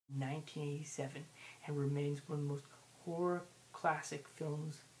1987 and remains one of the most horror classic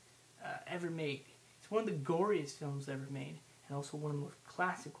films ever made. It's one of the goriest films ever made, and also one of the most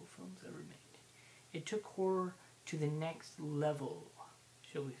classical films ever made. It took horror to the next level,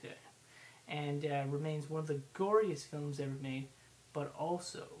 shall we say, and remains one of the goriest films ever made, but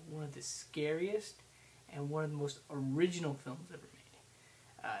also one of the scariest and one of the most original films ever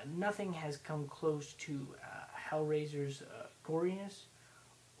made. Nothing has come close to Hellraiser's goriness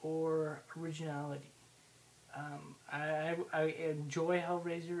or originality. I enjoy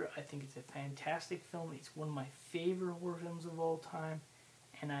Hellraiser. I think it's a fantastic film. It's one of my favorite horror films of all time,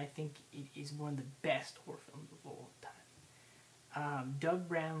 and I think it is one of the best horror films of all time. Doug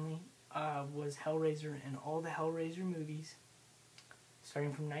Bradley was Hellraiser in all the Hellraiser movies,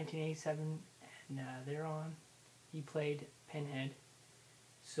 starting from 1987 and thereon. He played Pinhead.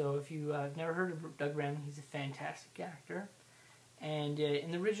 So if you have never heard of Doug Bradley, he's a fantastic actor. And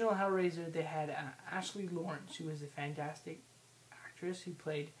in the original Hellraiser, they had Ashley Lawrence, who was a fantastic actress who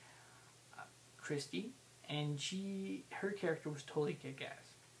played Christy, and her character was totally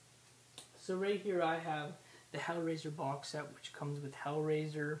kick-ass. So right here I have the Hellraiser box set, which comes with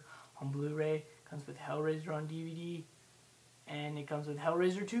Hellraiser on Blu-ray, comes with Hellraiser on DVD, and it comes with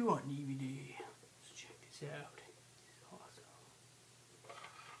Hellraiser 2 on DVD. Let's check this out. It's awesome.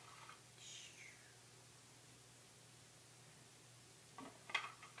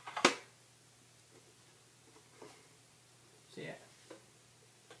 So yeah.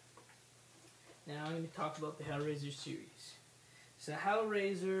 Now I'm going to talk about the Hellraiser series. So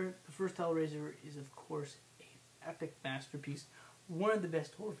Hellraiser, the first Hellraiser, is of course an epic masterpiece, one of the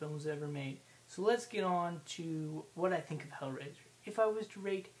best horror films ever made. So let's get on to what I think of Hellraiser. If I was to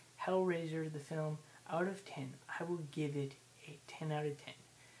rate Hellraiser, the film, out of 10, I would give it a 10 out of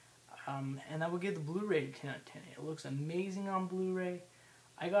 10. And I would give the Blu-ray a 10 out of 10. It looks amazing on Blu-ray.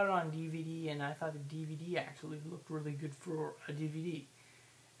 I got it on DVD, and I thought the DVD actually looked really good for a DVD.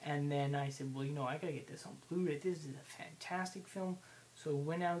 And then I said, well, you know, I gotta get this on Blu-ray. This is a fantastic film. So I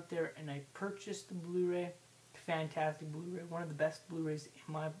went out there and I purchased the Blu-ray. Fantastic Blu-ray. One of the best Blu-rays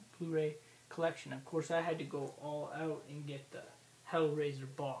in my Blu-ray collection. Of course, I had to go all out and get the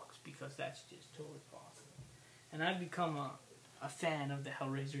Hellraiser box because that's just totally awesome. And I've become a fan of the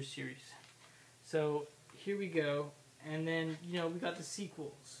Hellraiser series. So here we go. And then, you know, we got the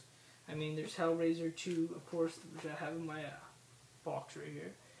sequels. I mean, there's Hellraiser 2, of course, which I have in my box right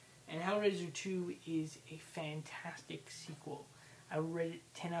here. And Hellraiser 2 is a fantastic sequel. I rate it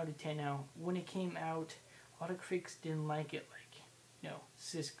 10 out of 10 now. When it came out, a lot of critics didn't like it, like, you know,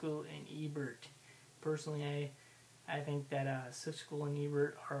 Siskel and Ebert. Personally, I think that Siskel and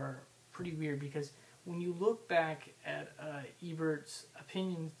Ebert are pretty weird because when you look back at Ebert's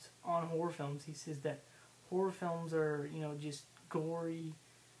opinions on horror films, he says that horror films are, you know, just gory,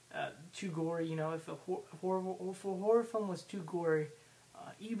 too gory. You know, if a horror film was too gory,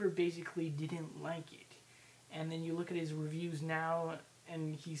 Ebert basically didn't like it. And then you look at his reviews now,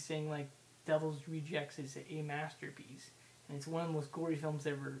 and he's saying like Devil's Rejects is a masterpiece, and it's one of the most gory films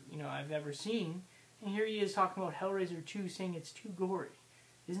I've ever seen. And here he is talking about Hellraiser 2, saying it's too gory.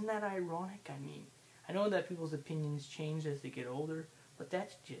 Isn't that ironic? I mean, I know that people's opinions change as they get older, but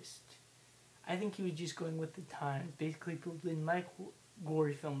that's just... I think he was just going with the times. Basically, people didn't like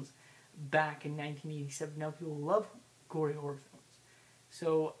gory films back in 1987. Now people love gory horror films.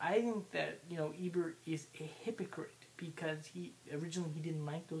 So I think that, you know, Ebert is a hypocrite because originally he didn't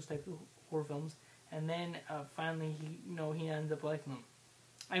like those type of horror films, and then finally he ended up liking them.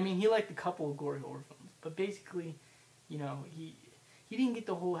 I mean, he liked a couple of gory horror films, but basically, you know, he didn't get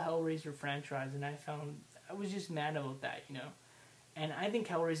the whole Hellraiser franchise, and I was just mad about that, you know. And I think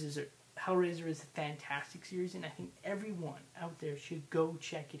Hellraiser is a fantastic series, and I think everyone out there should go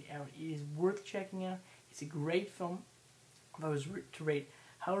check it out. It is worth checking out. It's a great film. If I was to rate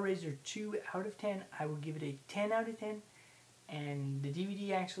Hellraiser 2 out of 10, I would give it a 10 out of 10. And the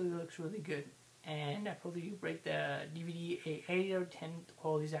DVD actually looks really good. And I probably rate the DVD a 8 out of 10. The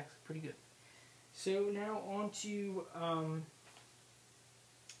quality is actually pretty good. So now on to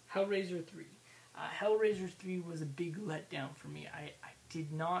Hellraiser 3. Hellraiser 3 was a big letdown for me. I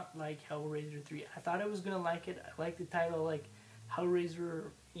did not like Hellraiser 3. I thought I was going to like it. I liked the title, like Hellraiser,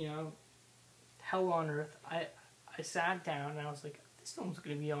 you know, Hell on Earth. I sat down and I was like, this film's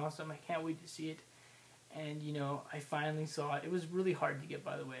going to be awesome. I can't wait to see it. And, you know, I finally saw it. It was really hard to get,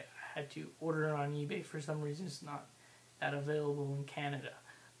 by the way. I had to order it on eBay. For some reason, it's not that available in Canada.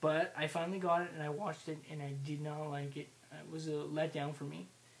 But I finally got it and I watched it and I did not like it. It was a letdown for me.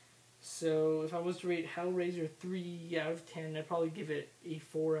 So if I was to rate Hellraiser 3 out of 10, I'd probably give it a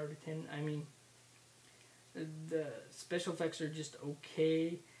 4 out of 10. I mean, the special effects are just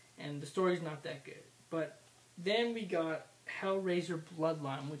okay. and the story's not that good. But then we got Hellraiser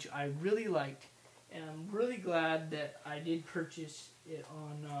Bloodline, which I really liked, and I'm really glad that I did purchase it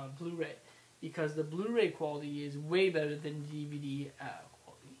on Blu-ray, because the Blu-ray quality is way better than DVD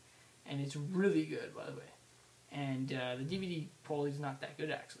quality, and it's really good, by the way. And the DVD quality is not that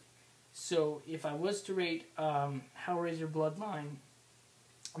good, actually. So if I was to rate Hellraiser Bloodline,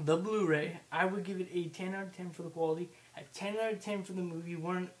 the Blu-ray, I would give it a 10 out of 10 for the quality, a 10 out of 10 for the movie,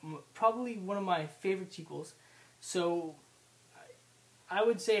 probably one of my favorite sequels. So I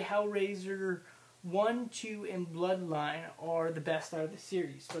would say Hellraiser 1, 2, and Bloodline are the best out of the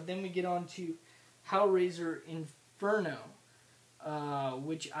series. But then we get on to Hellraiser Inferno,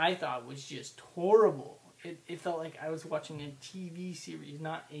 which I thought was just horrible. It felt like I was watching a TV series,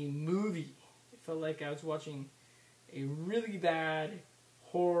 not a movie. It felt like I was watching a really bad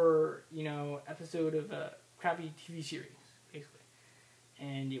horror, episode of a crappy TV series, basically.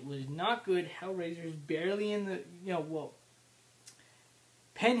 And it was not good. Hellraiser's barely in the,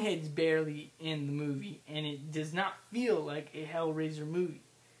 Pinhead's barely in the movie, and it does not feel like a Hellraiser movie.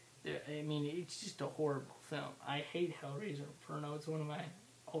 I mean, it's just a horrible film. I hate Hellraiser Inferno. It's one of my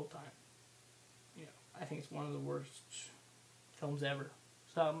all-time. I think it's one of the worst films ever.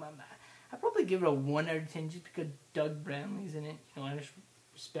 So I probably give it a 1 out of 10 just because Doug Bradley's in it. I just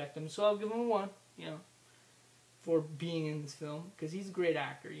respect him. So I'll give him a 1, for being in this film, because he's a great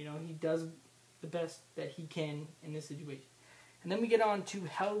actor. He does the best that he can in this situation. And then we get on to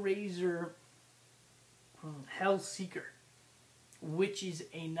Hellraiser Hellseeker, which is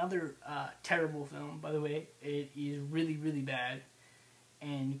another terrible film, by the way. It is really, really bad.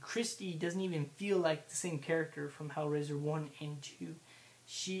 And Christy doesn't even feel like the same character from Hellraiser 1 and 2.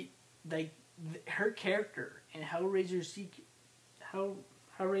 Her character in Hellraiser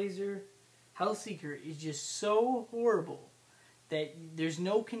Hellseeker is just so horrible that there's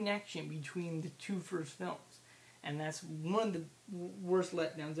no connection between the two first films. And that's one of the worst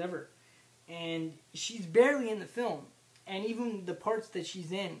letdowns ever. And she's barely in the film. And even the parts that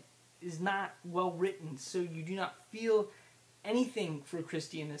she's in is not well written. So you do not feel anything for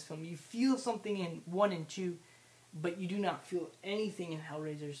Christy in this film. You feel something in 1 and 2, but you do not feel anything in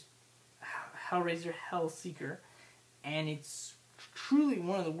Hellraiser Hellseeker. And it's truly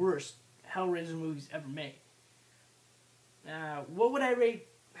one of the worst Hellraiser movies ever made. What would I rate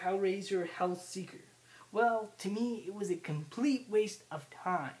Hellraiser Hellseeker? Well, to me, it was a complete waste of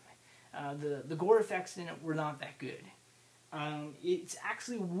time. The gore effects in it were not that good. It's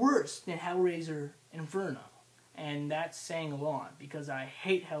actually worse than Hellraiser Inferno. And that's saying a lot, because I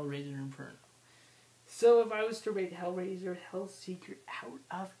hate Hellraiser Inferno. So if I was to rate Hellraiser Hellseeker out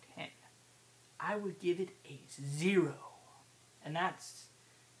of 10, I would give it a 0. And that's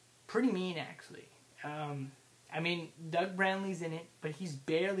pretty mean, actually. I mean, Doug Bradley's in it, but he's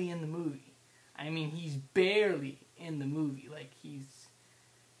barely in the movie. I mean, he's barely in the movie.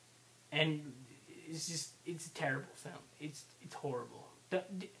 And it's a terrible film. It's horrible.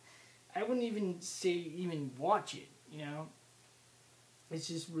 I wouldn't even say watch it, It's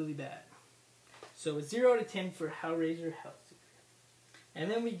just really bad. So a 0 out of 10 for Hellraiser Hellseeker.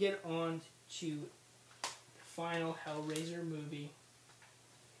 And then we get on to the final Hellraiser movie,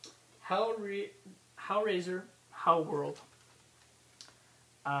 Hellraiser Hellworld.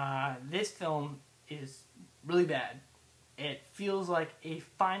 This film is really bad. It feels like a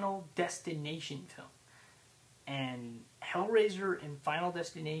Final Destination film. And Hellraiser and Final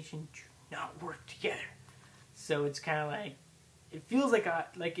Destination do not work together. So it's kind of like, it feels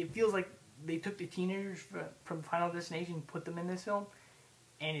like they took the teenagers from Final Destination, put them in this film,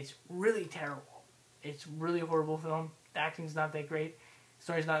 and it's really terrible. It's really a horrible film. The acting's not that great. The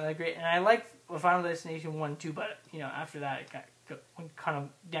story's not that great. And I like Final Destination 1 too, but after that it went kind of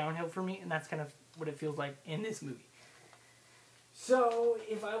downhill for me, and that's kind of what it feels like in this movie. So,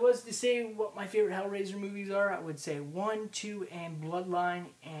 if I was to say what my favorite Hellraiser movies are, I would say 1, 2, and Bloodline.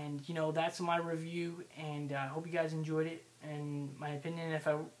 And, that's my review. And I hope you guys enjoyed it. And my opinion, if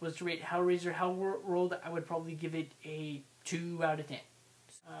I was to rate Hellraiser Hellworld, I would probably give it a 2 out of 10.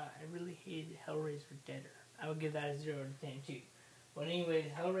 I really hated Hellraiser Deader. I would give that a 0 out of 10 too. But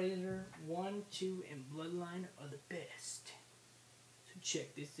anyways, Hellraiser 1, 2, and Bloodline are the best. So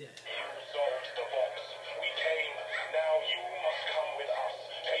check this out.